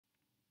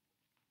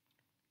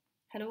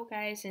Hello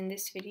guys, in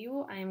this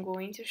video I am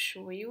going to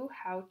show you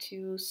how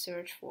to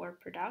search for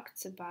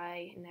products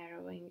by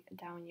narrowing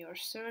down your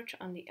search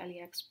on the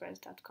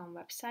AliExpress.com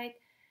website.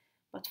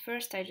 But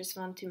first I just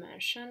want to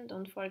mention,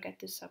 don't forget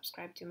to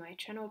subscribe to my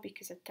channel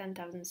because at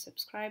 10,000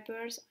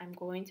 subscribers I'm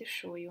going to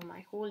show you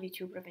my whole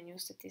YouTube revenue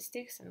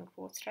statistics and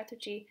growth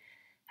strategy,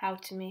 how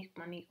to make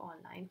money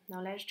online.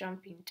 Now let's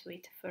jump into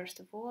it. First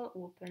of all,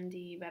 open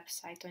the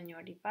website on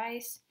your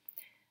device.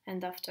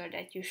 And after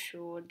that you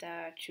should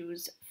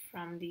choose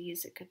from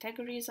these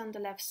categories on the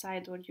left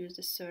side or use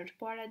the search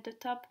bar at the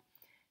top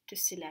to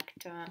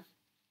select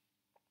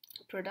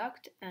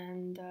product,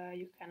 and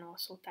you can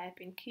also type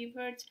in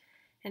keywords,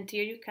 and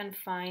here you can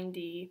find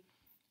the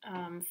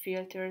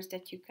filters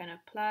that you can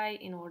apply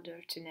in order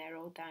to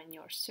narrow down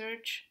your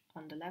search.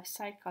 On the left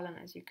side column,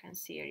 as you can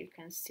see here, you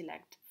can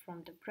select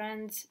from the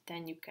brands,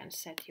 then you can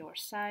set your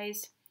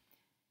size,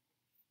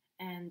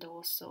 and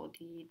also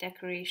the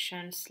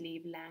decoration,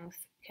 sleeve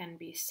length can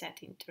be set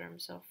in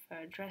terms of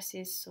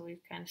dresses, so you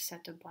can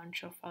set a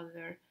bunch of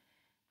other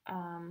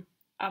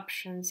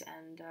options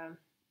and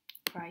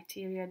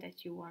criteria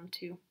that you want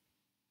to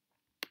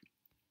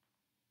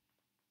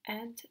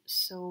add.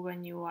 So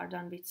when you are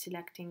done with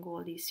selecting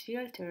all these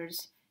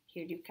filters,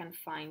 here you can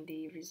find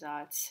the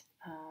results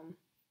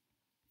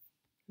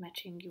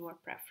matching your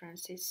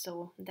preferences.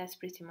 So that's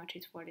pretty much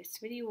it for this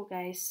video,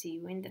 guys. See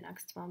you in the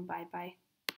next one. Bye bye.